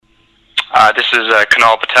This is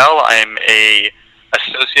Kunal Patel. I'm a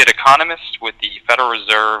associate economist with the Federal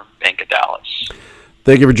Reserve Bank of Dallas.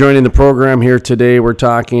 Thank you for joining the program here today. We're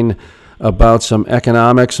talking about some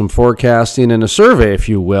economics, some forecasting, and a survey, if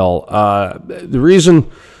you will. The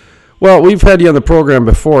reason, well, we've had you on the program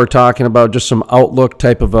before talking about just some outlook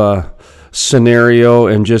type of a scenario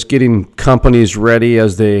and just getting companies ready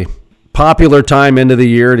as they popular time into the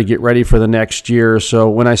year to get ready for the next year. So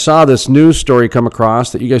when I saw this news story come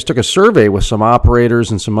across that you guys took a survey with some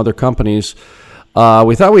operators and some other companies,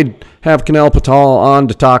 we thought we'd have Kunal Patel on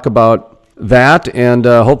to talk about that, and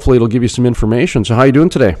hopefully it'll give you some information. So how are you doing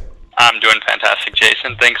today? I'm doing fantastic,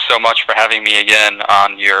 Jason. Thanks so much for having me again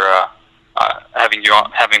on your having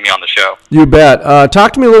me on the show. You bet.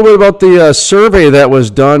 Talk to me a little bit about the survey that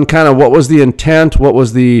was done. Kind of what was the intent? What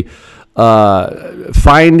was the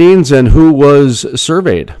findings, and who was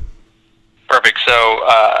surveyed? Perfect. So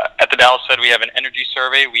at the Dallas Fed, we have an energy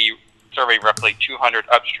survey. We survey roughly 200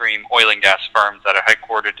 upstream oil and gas firms that are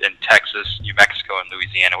headquartered in Texas, New Mexico, and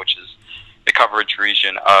Louisiana, which is the coverage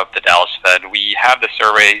region of the Dallas Fed. We have the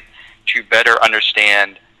survey to better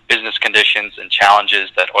understand business conditions and challenges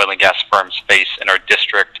that oil and gas firms face in our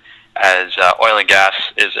district, as oil and gas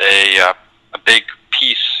is a big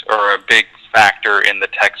piece or a big factor in the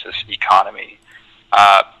Texas economy.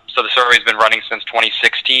 So the survey has been running since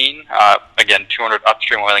 2016. Again, 200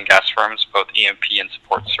 upstream oil and gas firms, both E&P and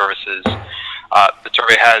support services. The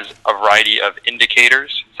survey has a variety of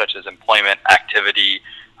indicators, such as employment, activity,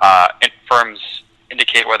 and firms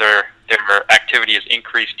indicate whether their activity has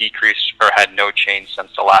increased, decreased, or had no change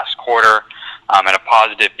since the last quarter. And a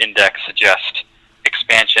positive index suggests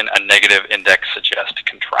expansion, a negative index suggests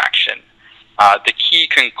contraction. The key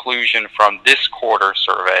conclusion from this quarter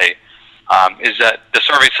survey is that the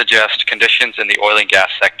survey suggests conditions in the oil and gas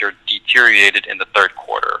sector deteriorated in the third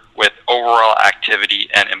quarter, with overall activity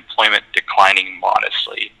and employment declining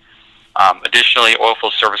modestly. Additionally,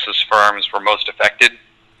 oilfield services firms were most affected,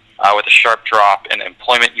 with a sharp drop in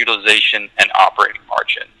employment utilization and operating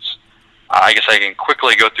margins. I guess I can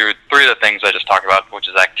quickly go through three of the things I just talked about, which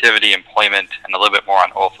is activity, employment, and a little bit more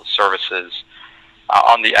on oilfield services.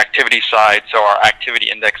 On the activity side, so our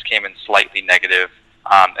activity index came in slightly negative,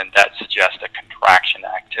 and that suggests a contraction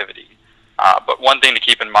activity. But one thing to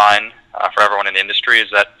keep in mind for everyone in the industry is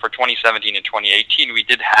that for 2017 and 2018, we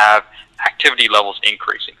did have activity levels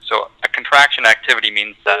increasing. So a contraction activity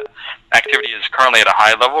means that activity is currently at a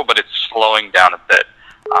high level, but it's slowing down a bit.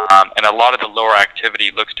 And a lot of the lower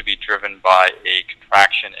activity looks to be driven by a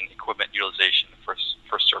contraction in equipment utilization for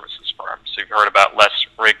services firms. So you've heard about less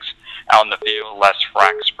rigs out in the field, less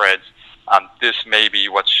frac spreads. This may be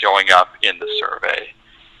what's showing up in the survey.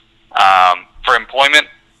 For employment,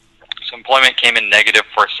 so employment came in negative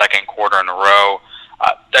for a second quarter in a row.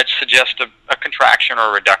 That suggests a contraction or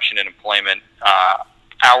a reduction in employment.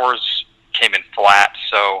 Hours came in flat,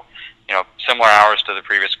 so similar hours to the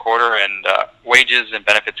previous quarter, and wages and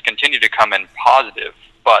benefits continue to come in positive,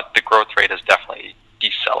 but the growth rate has definitely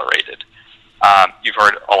decelerated. You've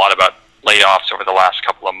heard a lot about layoffs over the last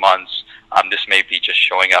couple of months. This may be just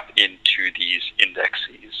showing up into these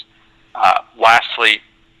indexes. Lastly,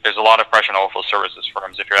 there's a lot of pressure on oilfield services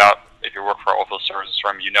firms. If you work for an oilfield services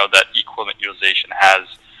firm, you know that equipment utilization has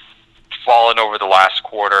fallen over the last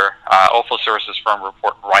quarter. Oilfield services firm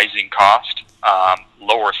report rising cost,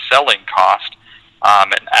 lower selling cost,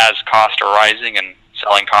 and as costs are rising and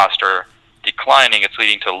selling costs are declining, it's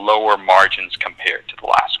leading to lower margins compared to the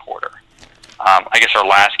last quarter. I guess our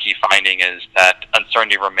last key finding is that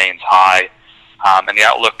uncertainty remains high, and the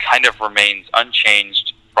outlook kind of remains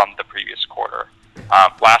unchanged from the previous quarter.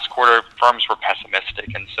 Last quarter, firms were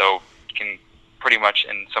pessimistic, and so you can pretty much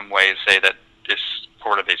in some ways say that this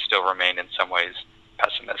quarter they still remain in some ways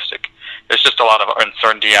pessimistic. There's just a lot of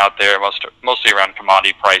uncertainty out there, mostly around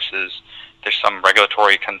commodity prices. There's some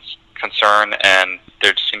regulatory concern, and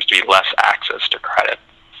there seems to be less access to credit.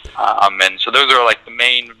 And so those are like the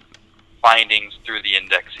main findings through the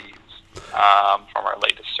indexes from our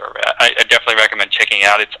latest survey. I definitely recommend checking it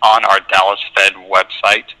out. It's on our Dallas Fed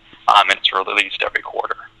website, and it's released every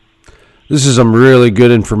quarter. This is some really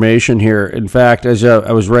good information here. In fact, as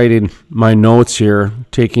I was writing my notes here,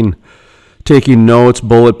 taking notes,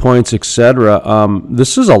 bullet points, etc.,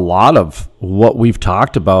 this is a lot of what we've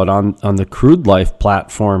talked about on the Crude Life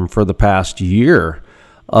platform for the past year.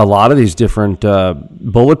 A lot of these different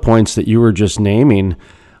bullet points that you were just naming.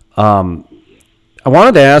 I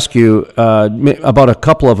wanted to ask you about a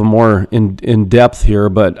couple of them more in depth here,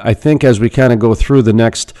 but I think as we kind of go through the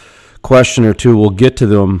next question or two, we'll get to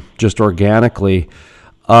them just organically.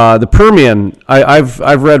 The Permian,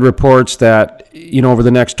 I've read reports that over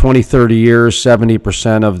the next 20, 30 years,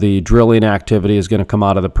 70% of the drilling activity is going to come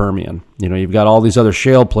out of the Permian. You've got all these other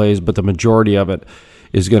shale plays, but the majority of it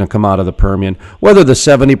is going to come out of the Permian. Whether the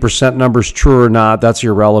 70% number is true or not, that's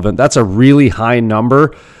irrelevant. That's a really high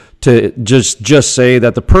number to just say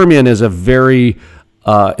that the Permian is a very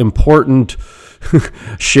important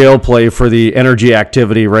shale play for the energy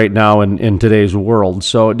activity right now in today's world.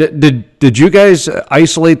 So did you guys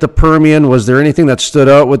isolate the Permian? Was there anything that stood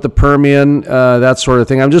out with the Permian, that sort of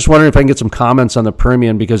thing? I'm just wondering if I can get some comments on the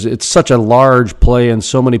Permian because it's such a large play and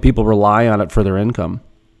so many people rely on it for their income.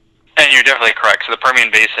 And you're definitely correct. So the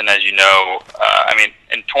Permian Basin, as you know,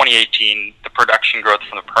 in 2018, the production growth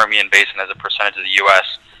from the Permian Basin as a percentage of the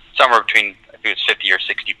U.S., somewhere between, I think it's 50 or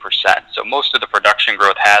 60%. So most of the production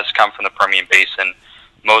growth has come from the Permian Basin.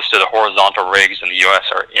 Most of the horizontal rigs in the U.S.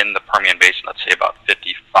 are in the Permian Basin, let's say about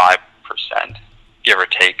 55%, give or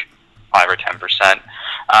take 5 or 10%.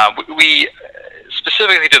 We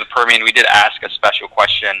specifically to the Permian, we did ask a special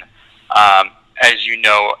question. As you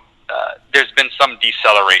know, there's been some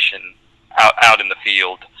deceleration out in the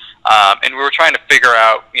field. And we were trying to figure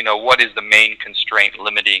out, what is the main constraint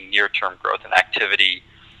limiting near-term growth and activity.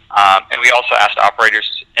 And we also asked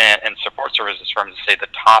operators and support services firms to say the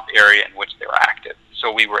top area in which they were active.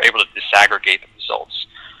 So we were able to disaggregate the results.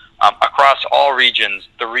 Across all regions,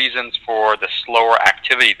 the reasons for the slower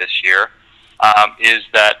activity this year is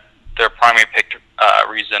that their primary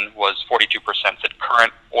reason was 42% said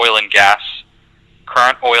current oil and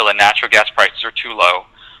natural gas prices are too low,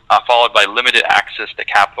 followed by limited access to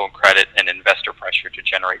capital and credit and investor pressure to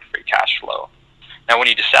generate free cash flow. Now, when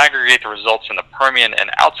you disaggregate the results in the Permian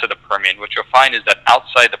and outside the Permian, what you'll find is that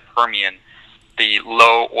outside the Permian, the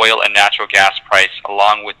low oil and natural gas price,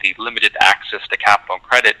 along with the limited access to capital and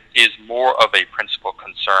credit, is more of a principal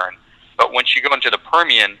concern. But once you go into the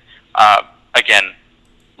Permian, again,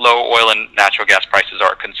 low oil and natural gas prices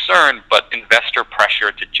are a concern, but investor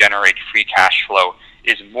pressure to generate free cash flow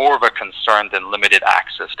is more of a concern than limited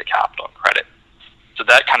access to capital and credit. So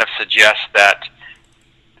that kind of suggests that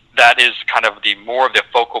is kind of the more of the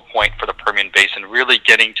focal point for the Permian Basin, really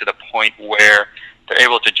getting to the point where they're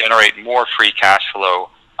able to generate more free cash flow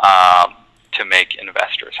to make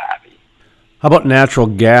investors happy. How about natural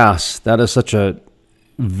gas? That is such a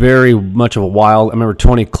very much of a wild. I remember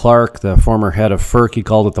Tony Clark, the former head of FERC, he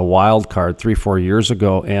called it the wild card 3-4 years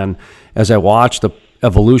ago. And as I watched the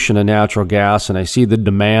evolution of natural gas and I see the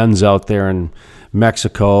demands out there in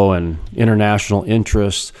Mexico and international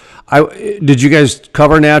interests, did you guys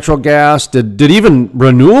cover natural gas? Did even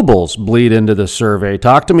renewables bleed into the survey?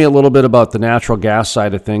 Talk to me a little bit about the natural gas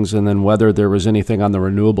side of things and then whether there was anything on the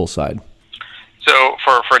renewable side. So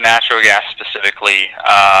for natural gas specifically,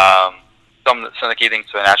 some of the key things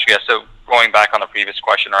for natural gas. So going back on the previous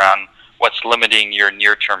question around what's limiting your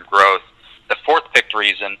near-term growth, the fourth picked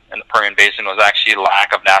reason in the Permian Basin was actually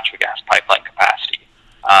lack of natural gas pipeline capacity.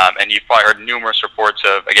 And you've probably heard numerous reports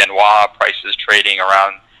of, again, Waha prices trading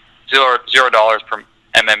around $0 per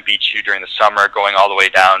MMBtu during the summer, going all the way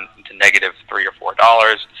down to negative $3 or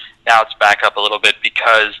 $4. Now it's back up a little bit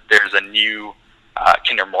because there's a new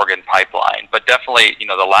Kinder Morgan pipeline. But definitely,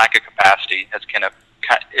 the lack of capacity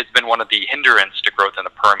it's been one of the hindrance to growth in the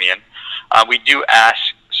Permian. We do ask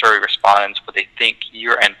survey respondents what they think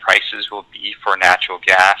year-end prices will be for natural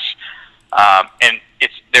gas, and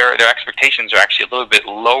their expectations are actually a little bit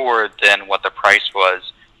lower than what the price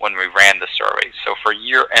was when we ran the survey. So for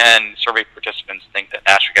year-end, survey participants think that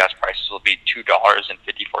natural gas prices will be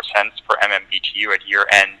 $2.54 per MMBtu at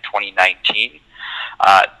year-end 2019.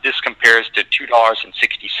 This compares to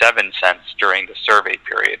 $2.67 during the survey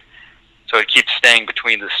period. So it keeps staying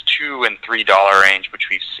between this $2 and $3 range, which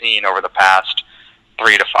we've seen over the past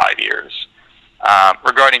 3 to 5 years.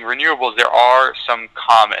 Regarding renewables, there are some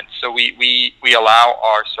comments. So we allow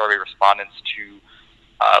our survey respondents to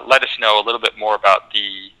let us know a little bit more about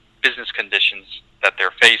the business conditions that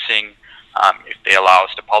they're facing. If they allow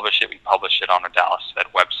us to publish it, we publish it on our Dallas Fed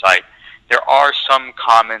website. There are some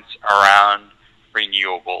comments around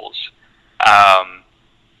renewables.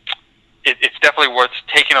 It's definitely worth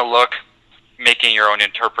taking a look, making your own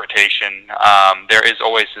interpretation. There is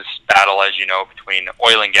always this battle, as you know, between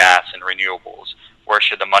oil and gas and renewables. Where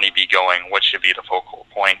should the money be going? What should be the focal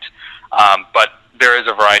point? But there is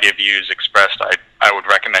a variety of views expressed I would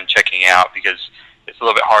recommend checking out because it's a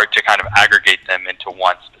little bit hard to kind of aggregate them into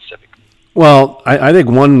one specific. Well, I think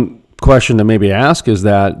one question to maybe ask is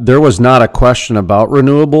that there was not a question about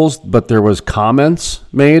renewables, but there was comments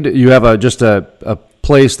made. You have just a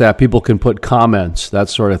place that people can put comments, that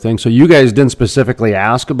sort of thing. So you guys didn't specifically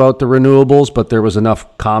ask about the renewables, but there was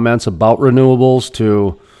enough comments about renewables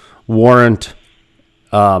to warrant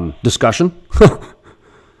discussion.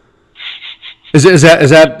 Is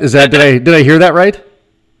that did I hear that right?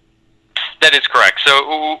 That is correct. So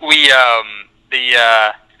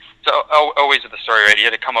always with the story, right? You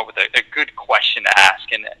had to come up with a good question to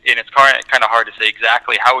ask, and it's kind of hard to say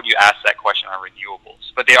exactly how would you ask that question on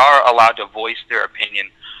renewables, but they are allowed to voice their opinion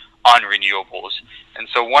on renewables. And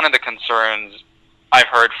so one of the concerns I've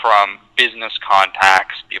heard from business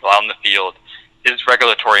contacts, people out in the field, is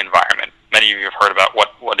regulatory environment. Many of you have heard about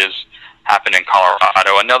what has happened in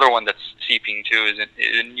Colorado. Another one that's seeping too is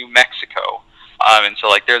in New Mexico. And so,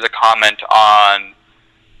 like, there's a comment on,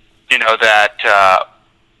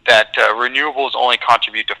 that renewables only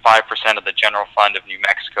contribute to 5% of the general fund of New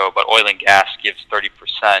Mexico, but oil and gas gives 30%.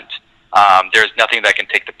 There's nothing that can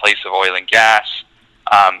take the place of oil and gas.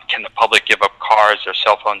 Can the public give up cars, their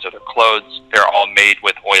cell phones, or their clothes? They're all made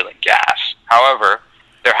with oil and gas. However,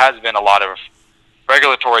 there has been a lot of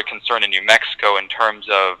regulatory concern in New Mexico in terms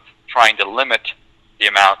of trying to limit the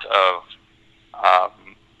amount of,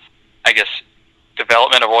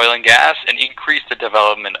 development of oil and gas and increase the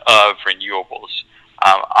development of renewables.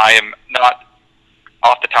 I am not,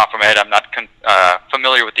 off the top of my head, I'm not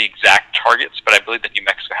familiar with the exact targets, but I believe that New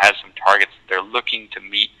Mexico has some targets that they're looking to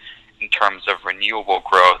meet in terms of renewable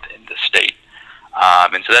growth in the state.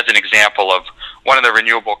 And so that's an example of one of the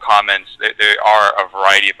renewable comments. There are a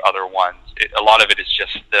variety of other ones. A lot of it is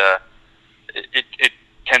just it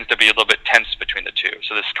tends to be a little bit tense between the two.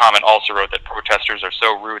 So this comment also wrote that protesters are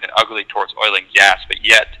so rude and ugly towards oil and gas, but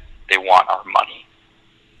yet they want our money.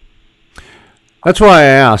 That's why I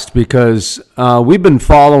asked, because we've been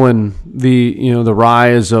following the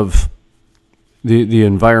rise of the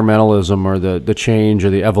environmentalism, or the change, or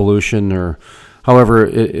the evolution, or however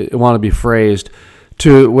it want to be phrased,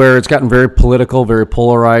 to where it's gotten very political, very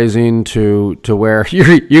polarizing, to where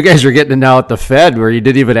you guys are getting it now at the Fed, where you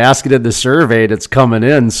didn't even ask it in the survey, and it's coming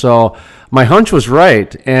in. So my hunch was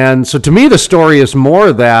right. And so to me, the story is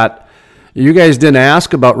more that you guys didn't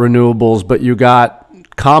ask about renewables, but you got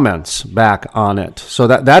comments back on it. So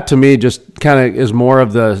that to me just kind of is more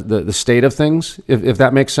of the state of things, if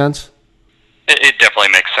that makes sense. It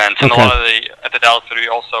definitely makes sense. And Okay. a lot of at the Dallas City, we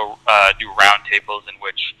also do roundtables in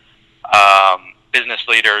which business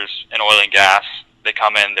leaders in oil and gas, they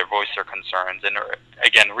come in, they voice their concerns. And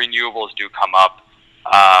again, renewables do come up.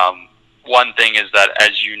 One thing is that,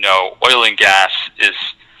 as you know, oil and gas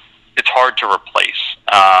it's hard to replace.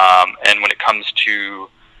 And when it comes to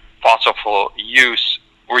fossil fuel use,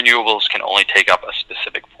 renewables can only take up a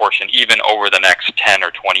specific portion, even over the next 10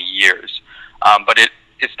 or 20 years. But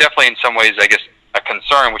it's definitely in some ways, I guess, a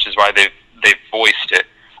concern, which is why they've voiced it.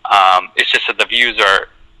 It's just that the views are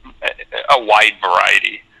a wide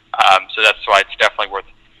variety. So that's why it's definitely worth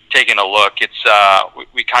taking a look. It's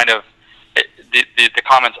we kind of the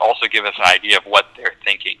comments also give us an idea of what they're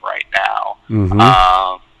thinking right now.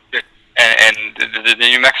 Mm-hmm. And the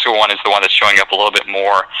New Mexico one is the one that's showing up a little bit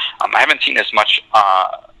more. I haven't seen as much,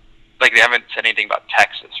 like they haven't said anything about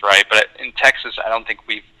Texas, right? But in Texas, I don't think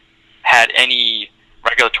we've had any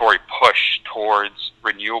regulatory push towards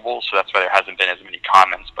renewables, so that's why there hasn't been as many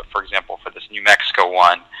comments. But for example, for this New Mexico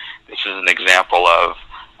one, this is an example of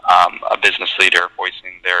a business leader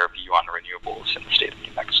voicing their view on renewables in the state of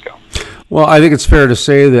New Mexico. Well, I think it's fair to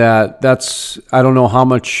say that's, I don't know how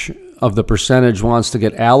much of the percentage wants to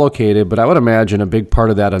get allocated, but I would imagine a big part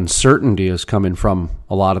of that uncertainty is coming from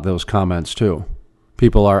a lot of those comments too.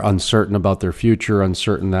 People are uncertain about their future,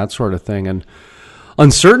 uncertain, that sort of thing. And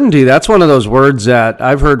uncertainty, that's one of those words that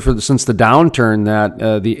I've heard since the downturn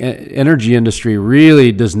that the energy industry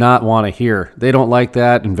really does not want to hear. They don't like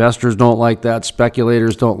that. Investors don't like that.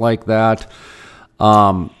 Speculators don't like that.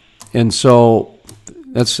 And so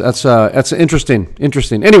that's interesting.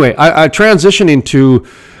 Anyway, I transitioning to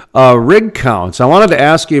rig counts. I wanted to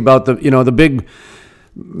ask you about the big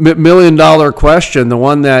 $1 million question, the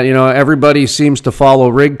one that everybody seems to follow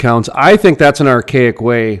rig counts. I think that's an archaic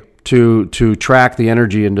way to track the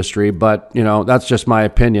energy industry, but that's just my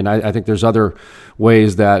opinion. I think there's other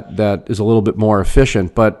ways that is a little bit more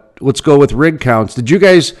efficient. But let's go with rig counts. Did you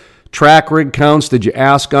guys track rig counts? Did you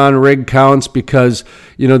ask on rig counts? Because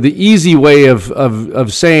the easy way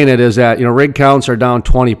of saying it is that rig counts are down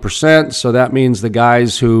 20%, so that means the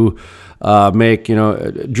guys who make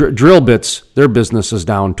drill bits, their business is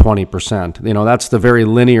down 20%. That's the very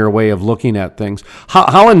linear way of looking at things.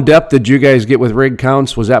 How in depth did you guys get with rig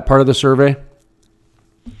counts? Was that part of the survey?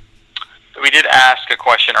 We did ask a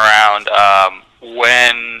question around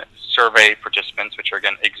when survey participants, which are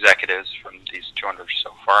again executives from these 200 or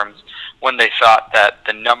so firms, when they thought that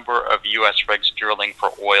the number of U.S. rigs drilling for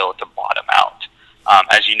oil to bottom out.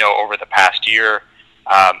 As you know, over the past year,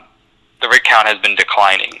 the rig count has been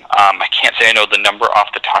declining. I can't say I know the number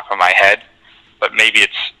off the top of my head, but maybe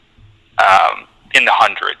it's in the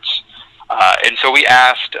hundreds. And so we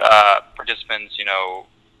asked participants,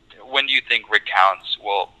 when do you think rig counts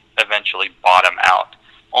will eventually bottom out?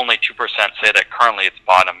 Only 2% say that currently it's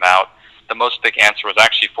bottomed out. The most picked answer was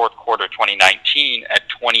actually fourth quarter 2019 at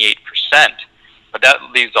 28%, but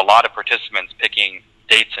that leaves a lot of participants picking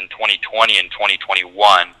dates in 2020 and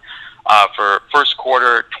 2021. For first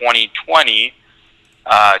quarter 2020,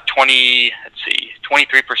 23%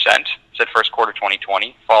 said first quarter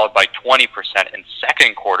 2020, followed by 20% in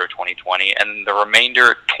second quarter 2020, and the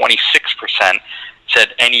remainder 26%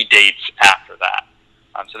 said any dates after that.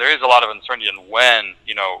 So there is a lot of uncertainty on when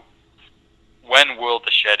will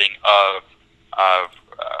the shedding of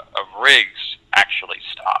rigs actually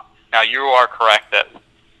stop. Now, you are correct that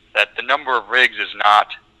the number of rigs is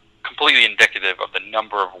not completely indicative of the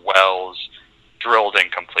number of wells drilled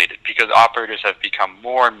and completed, because operators have become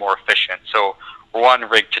more and more efficient. So one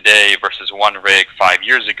rig today versus one rig 5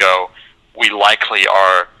 years ago, we likely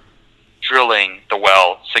are drilling the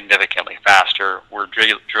well significantly faster. We're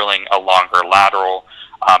drilling a longer lateral.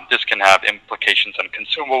 This can have implications on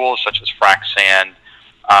consumables such as frac sand,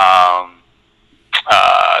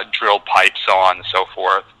 drill pipe, so on and so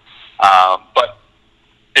forth. But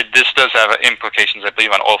this does have implications, I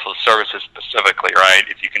believe, on oilfield services specifically, right?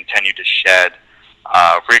 If you continue to shed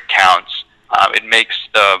rig counts, it makes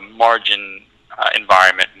the margin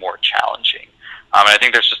environment more challenging. And I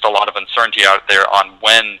think there's just a lot of uncertainty out there on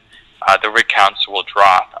when the rig counts will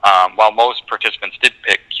drop. While most participants did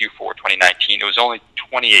pick Q4 2019, it was only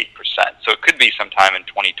 28%. So it could be sometime in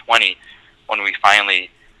 2020 when we finally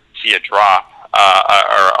see a drop,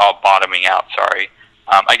 or all bottoming out, sorry.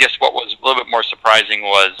 I guess what was a little bit more surprising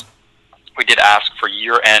was we did ask for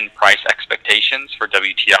year-end price expectations for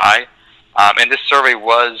WTI. And this survey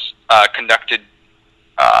was conducted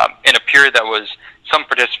in a period that was, some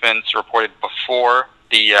participants reported before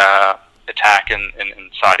the attack in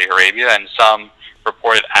Saudi Arabia, and some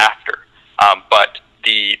reported after. But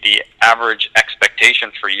the average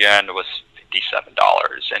expectation for year-end was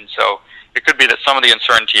 $57. And so it could be that some of the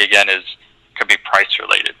uncertainty, again, could be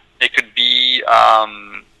price-related. It could be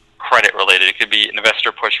credit-related. It could be an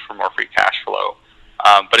investor push for more free cash flow.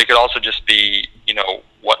 But it could also just be,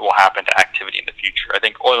 what will happen to activity in the future. I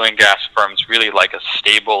think oil and gas firms really like a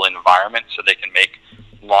stable environment so they can make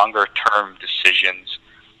longer-term decisions.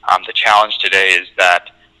 The challenge today is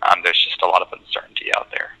that there's just a lot of uncertainty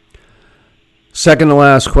out there. Second to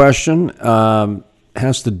last question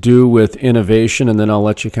has to do with innovation, and then I'll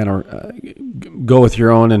let you kind of go with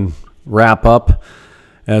your own and wrap up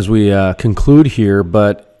as we conclude here.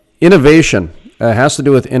 But innovation has to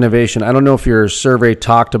do with innovation. I don't know if your survey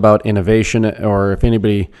talked about innovation or if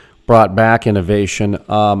anybody brought back innovation.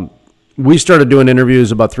 We started doing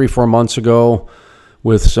interviews about 3-4 months ago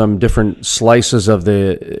with some different slices of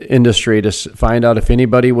the industry to find out if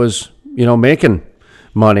anybody was, making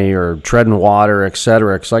money or treading water, et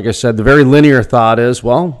cetera. Because like I said, the very linear thought is,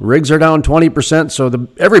 well, rigs are down 20%, so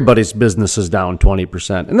everybody's business is down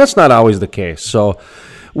 20%. And that's not always the case. So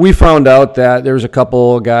we found out that there's a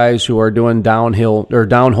couple of guys who are doing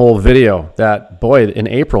downhole video that, boy, in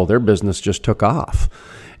April, their business just took off.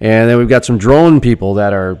 And then we've got some drone people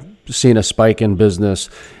that are seeing a spike in business.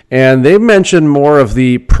 And they've mentioned more of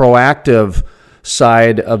the proactive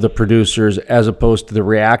side of the producers as opposed to the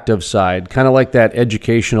reactive side, kind of like that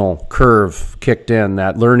educational curve kicked in,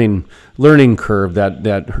 that learning curve,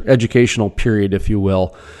 that educational period, if you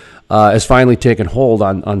will, has finally taken hold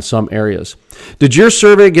on some areas. Did your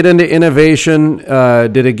survey get into innovation?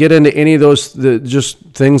 Did it get into any of those just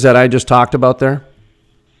things that I just talked about there?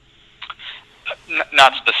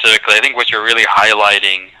 Not specifically. I think what you're really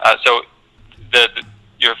highlighting,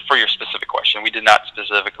 for your specific question, we did not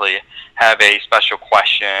specifically have a special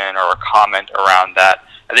question or a comment around that.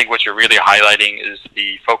 I think what you're really highlighting is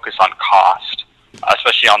the focus on cost,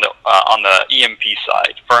 especially on the E&P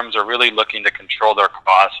side. Firms are really looking to control their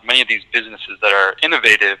costs. Many of these businesses that are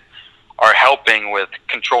innovative are helping with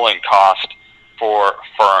controlling cost for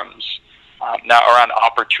firms. Now, around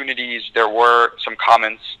opportunities, there were some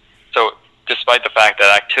comments. So despite the fact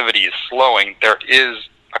that activity is slowing, there is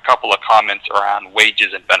a couple of comments around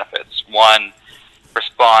wages and benefits. One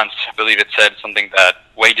response, I believe it said something that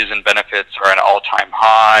wages and benefits are at an all-time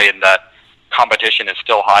high and that competition is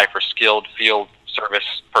still high for skilled field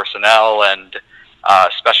service personnel and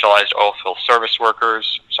specialized oilfield service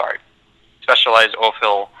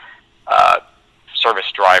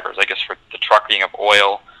service drivers, I guess, for the trucking of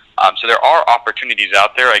oil. So there are opportunities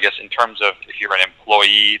out there, I guess, in terms of if you're an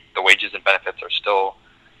employee, the wages and benefits are still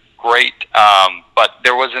great, but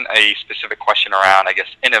there wasn't a specific question around, I guess,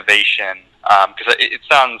 innovation, because it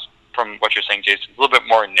sounds, from what you're saying, Jason, a little bit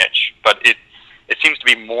more niche, but it seems to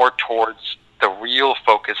be more towards the real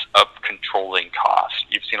focus of controlling costs.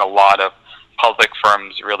 You've seen a lot of public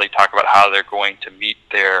firms really talk about how they're going to meet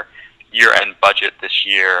their year-end budget this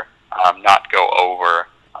year, not go over.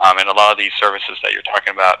 And a lot of these services that you're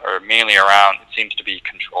talking about are mainly around, it seems to be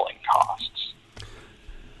controlling costs.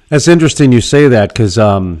 That's interesting you say that, because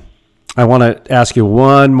I want to ask you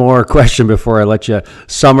one more question before I let you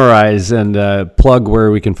summarize and plug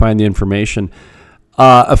where we can find the information.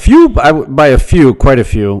 Quite a few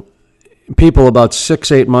people about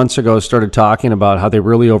 6-8 months ago started talking about how they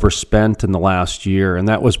really overspent in the last year, and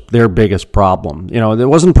that was their biggest problem. You know, there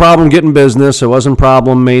wasn't a problem getting business, it wasn't a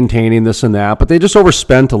problem maintaining this and that, but they just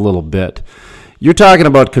overspent a little bit. You're talking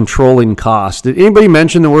about controlling costs. Did anybody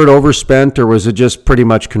mention the word overspent, or was it just pretty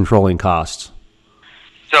much controlling costs?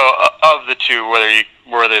 So of the two, whether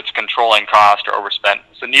it's controlling cost or overspent,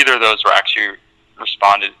 so neither of those were actually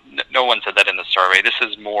responded. No one said that in the survey. This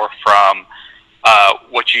is more from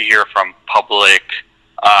what you hear from public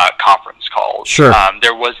conference calls. Sure.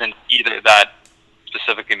 There wasn't either that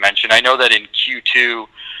specifically mentioned. I know that in Q2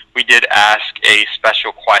 we did ask a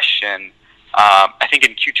special question. I think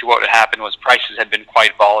in Q2 what had happened was prices had been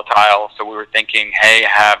quite volatile, so we were thinking, hey,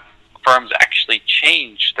 have firms actually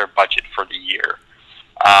changed their budget for the year?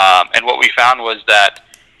 And what we found was that,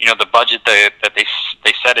 you know, the budget that they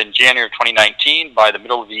set in January of 2019, by the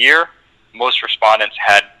middle of the year, most respondents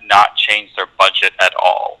had not changed their budget at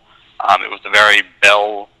all. It was a very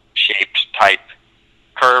bell-shaped type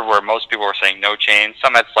curve where most people were saying no change.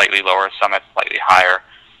 Some had slightly lower, some had slightly higher.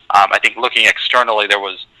 I think looking externally,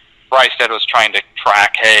 Rystad was trying to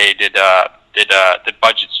track, hey, did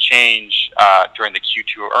budgets change during the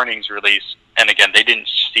Q2 earnings release? And again, they didn't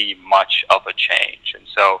see much of a change. And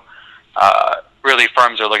so really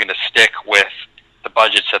firms are looking to stick with the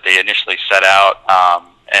budgets that they initially set out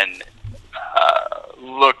and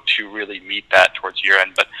look to really meet that towards year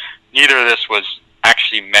end. But neither of this was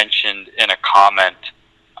actually mentioned in a comment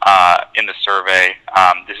in the survey.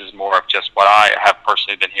 This is more of just what I have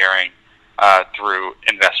personally been hearing through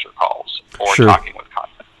investor calls or Sure. talking with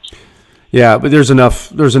contacts. Yeah, but there's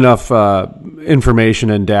enough information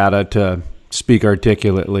and data to speak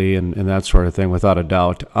articulately and that sort of thing, without a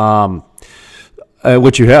doubt.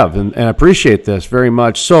 Which you have, and I appreciate this very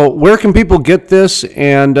much. So where can people get this?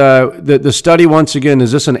 And the study, once again,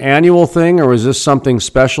 is this an annual thing, or is this something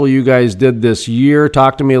special you guys did this year?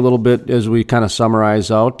 Talk to me a little bit as we kind of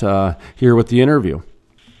summarize out here with the interview.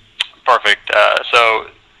 Perfect. So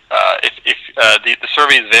if the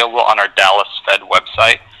survey is available on our Dallas Fed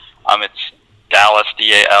website. It's Dallas,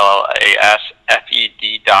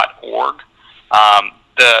 DALASFED.org.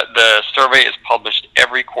 The survey is published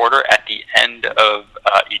every quarter at the end of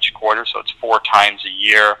each quarter, so it's 4 times a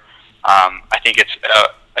year. I think it's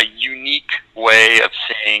a unique way of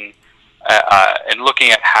seeing and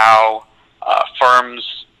looking at how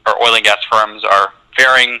firms or oil and gas firms are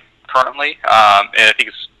faring currently. And I think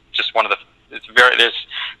it's just one of the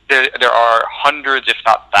there are hundreds, if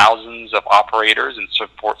not thousands, of operators and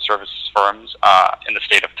support services firms in the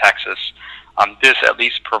state of Texas. This at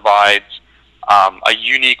least provides a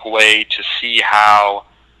unique way to see how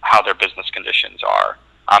their business conditions are.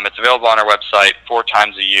 It's available on our website 4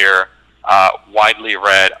 times a year, widely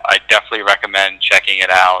read. I definitely recommend checking it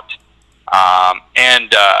out.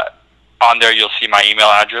 And on there you'll see my email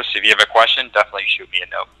address. If you have a question, definitely shoot me a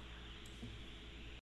note.